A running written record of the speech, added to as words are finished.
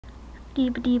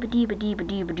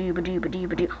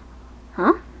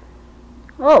Huh?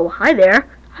 Oh, hi there.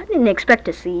 I didn't expect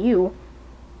to see you.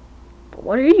 But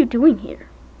what are you doing here?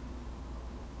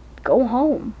 Go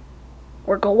home.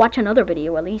 Or go watch another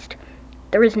video at least.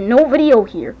 There is no video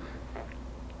here.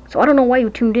 So I don't know why you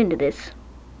tuned into this.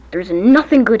 There's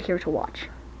nothing good here to watch.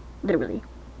 Literally.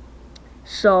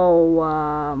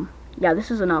 So, yeah,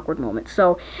 this is an awkward moment.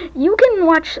 So, you can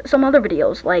watch some other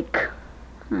videos, like,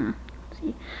 let's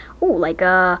see. Oh, like,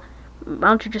 why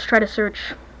don't you just try to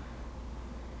search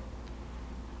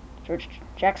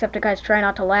Jacksepticeye's Try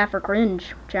Not to Laugh or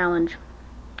Cringe challenge.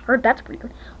 Heard that's pretty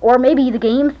good. Or maybe the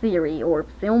Game Theory, or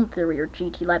Film Theory, or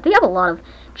GT Live. They have a lot of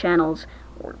channels,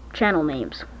 or channel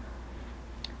names.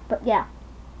 But, yeah.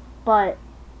 But,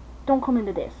 don't come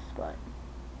into this, but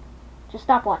just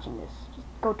stop watching this. Just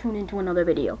go tune into another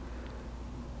video.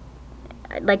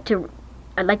 I'd like to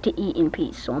eat in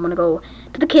peace, so I'm gonna go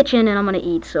to the kitchen and I'm gonna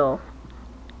eat, so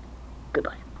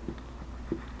goodbye.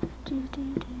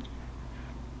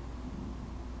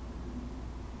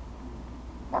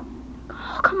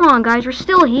 Oh, come on, guys, you're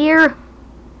still here.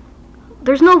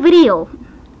 There's no video.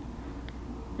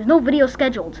 There's no video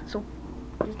scheduled, so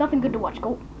there's nothing good to watch.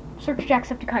 Go search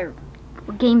Jacksepticeye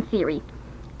or Game Theory.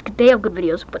 They have good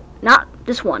videos, but not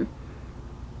this one.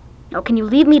 Now, can you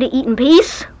leave me to eat in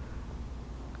peace?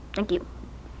 Thank you.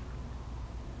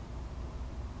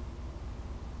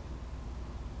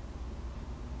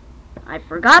 I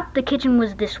forgot the kitchen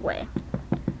was this way.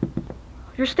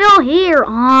 You're still here.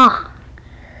 Ah,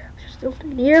 you're still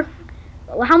here.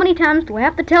 Well, how many times do I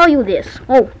have to tell you this?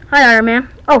 Oh, hi, Iron Man.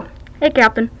 Oh, hey,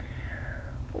 Captain.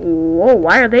 Whoa,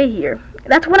 why are they here?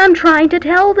 That's what I'm trying to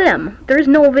tell them. There's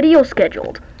no video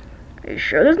scheduled. Are you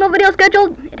sure there's no video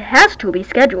scheduled? It has to be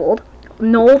scheduled.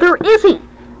 No, there isn't.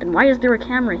 Then why is there a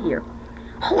camera here?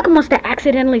 Hulk must have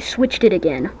accidentally switched it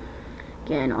again.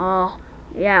 Oh,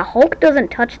 yeah, Hulk doesn't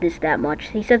touch this that much.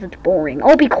 He says it's boring.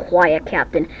 Oh, be quiet,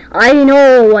 Captain. I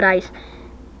know what I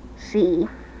see.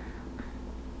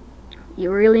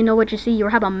 You really know what you see? You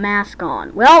have a mask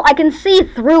on. Well, I can see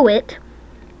through it.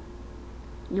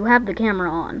 You have the camera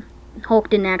on. Hulk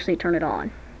didn't actually turn it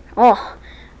on. Oh,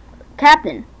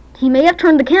 Captain, he may have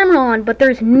turned the camera on, but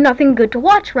there's nothing good to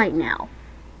watch right now.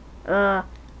 Are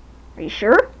you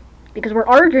sure? Because we're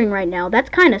arguing right now. That's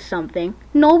kind of something.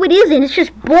 No, it isn't. It's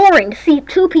just boring to see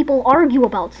two people argue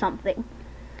about something.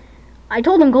 I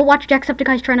told him, go watch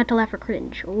Jacksepticeye's Try Not to Laugh or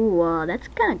Cringe. Ooh, that's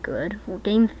kind of good. Or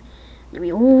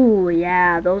ooh,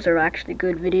 yeah, those are actually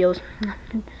good videos.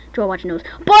 Enjoy watching those.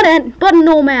 But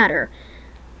no matter.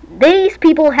 These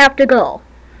people have to go.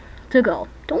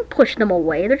 Don't push them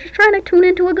away. They're just trying to tune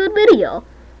into a good video.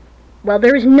 Well,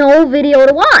 there's no video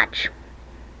to watch.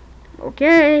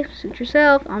 Okay, suit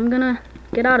yourself. I'm gonna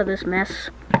get out of this mess.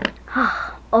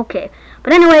 Okay,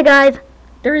 but anyway, guys,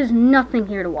 there is nothing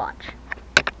here to watch.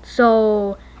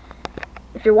 So,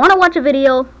 if you want to watch a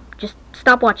video, just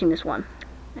stop watching this one.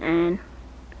 And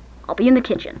I'll be in the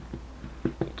kitchen.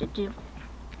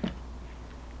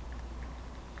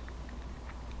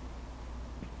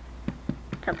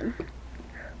 Captain.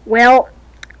 Well,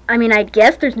 I mean, I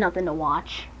guess there's nothing to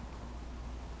watch.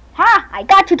 Ha! I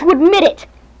got you to admit it!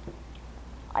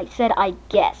 I said I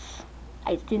guess.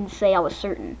 I didn't say I was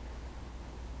certain.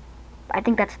 I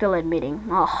think that's still admitting.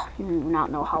 Oh, you do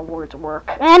not know how words work.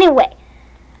 Anyway,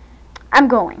 I'm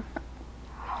going.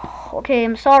 Okay,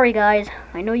 I'm sorry, guys.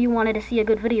 I know you wanted to see a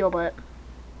good video, but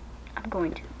I'm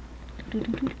going to.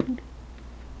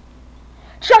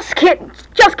 Just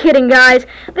kidding, guys.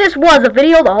 This was a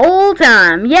video the whole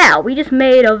time. Yeah, we just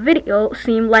made a video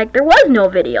seem like there was no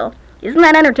video. Isn't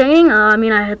that entertaining? I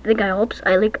mean, at least I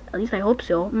hope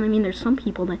so. I mean, there's some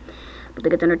people that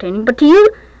think it's entertaining, but to you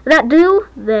that do,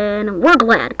 then we're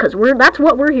glad, because that's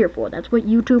what we're here for. That's what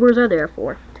YouTubers are there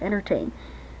for, to entertain.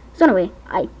 So anyway,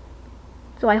 I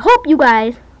hope you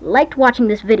guys liked watching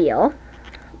this video,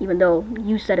 even though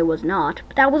you said it was not,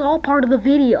 but that was all part of the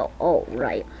video. Oh,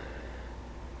 right.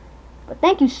 But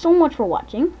thank you so much for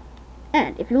watching,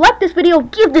 and if you like this video,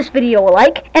 give this video a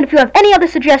like, and if you have any other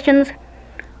suggestions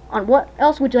on what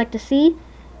else would you like to see,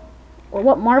 or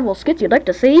what Marvel skits you'd like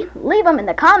to see, leave them in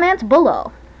the comments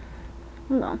below.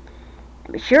 And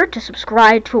be sure to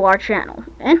subscribe to our channel,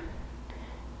 and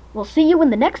we'll see you in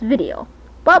the next video.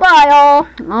 Bye-bye, all.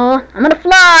 I'm gonna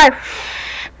fly.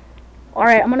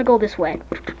 Alright, I'm gonna go this way.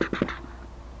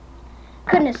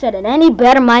 Couldn't have said it any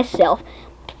better myself.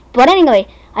 But anyway,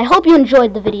 I hope you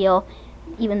enjoyed the video,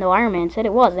 even though Iron Man said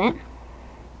it wasn't.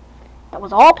 That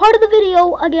was all part of the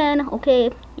video again. Okay,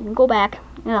 you can go back.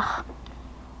 Ugh.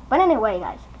 But anyway,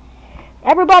 guys,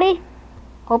 everybody,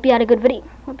 Hope you had a good video.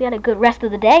 Hope you had a good rest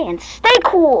of the day, and stay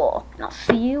cool. And I'll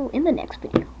see you in the next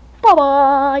video.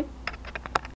 Bye-bye.